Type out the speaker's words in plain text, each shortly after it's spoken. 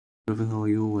How are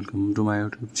you? Welcome to my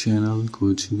YouTube channel.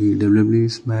 Coach WWE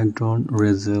SmackDown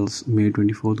results May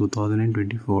 24,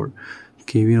 2024.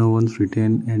 Kevin Owens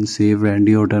retained and saved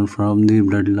Randy Orton from the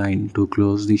bloodline to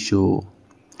close the show.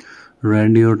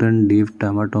 Randy Orton defeated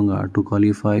Tama Tonga to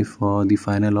qualify for the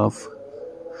final of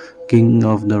King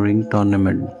of the Ring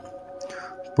tournament.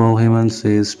 Paul Heyman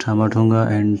says Tama Tonga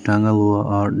and Tangaloa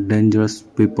are dangerous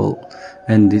people,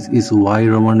 and this is why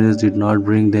Roman Reigns did not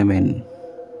bring them in.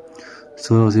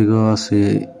 So Sikoa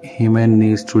say Heyman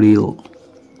needs to deal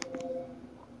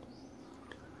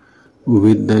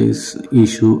with this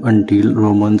issue until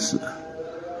Roman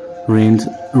Reigns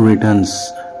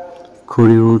returns.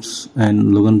 Cody Rhodes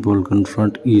and Logan Paul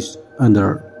confront each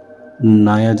other.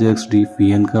 Nia Jax defeats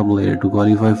Bianca Belair to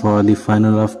qualify for the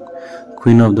final of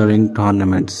Queen of the Ring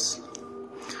tournaments.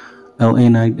 LA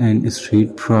Knight and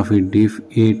Street Profit defeat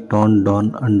A-Ton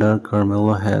Dawn under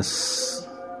Carmelo Hayes.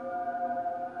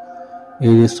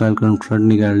 AJ Styles confront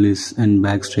Nick Aldis and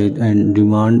backstage and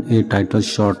demand a title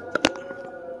shot.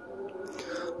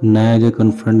 Nia Jax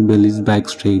confront Bayley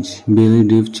backstage. Bayley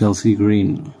defeats Chelsea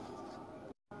Green.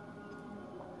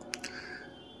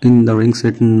 In the ring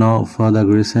set now for the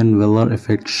Grayson Waller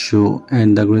Effect show,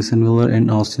 and the Grayson Waller and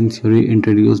Austin Theory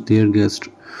introduced their guest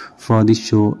for the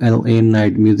show. LA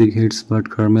Knight music hits, but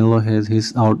Carmelo has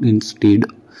his out instead.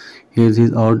 Hayes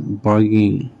is out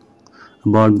bragging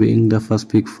about being the first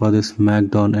pick for the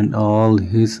SmackDown and all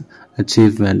his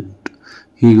achievement.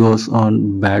 He goes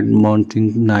on bad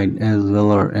mounting Knight as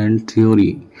Waller and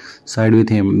Theory side with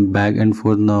him back and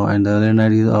forth now, and the LA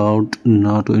Knight is out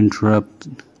now to interrupt.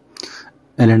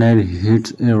 LA Knight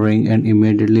hits a ring and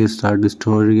immediately starts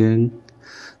destroying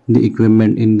the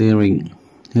equipment in the ring.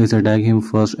 Hayes attacks him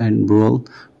first and brawl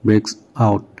breaks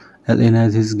out. LA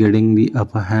Knight is getting the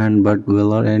upper hand, but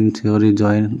Waller and Theory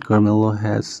join Carmelo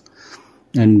Hayes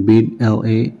and beat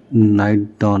LA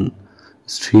Knight down.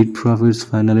 Street Profits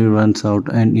finally runs out,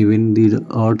 and even the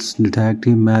odds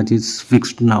detective match is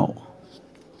fixed now.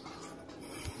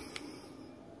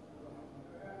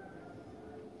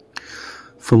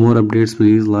 For more updates,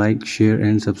 please like, share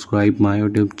and subscribe my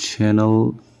YouTube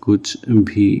channel. Kuch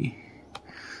bhi.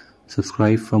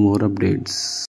 Subscribe for more updates.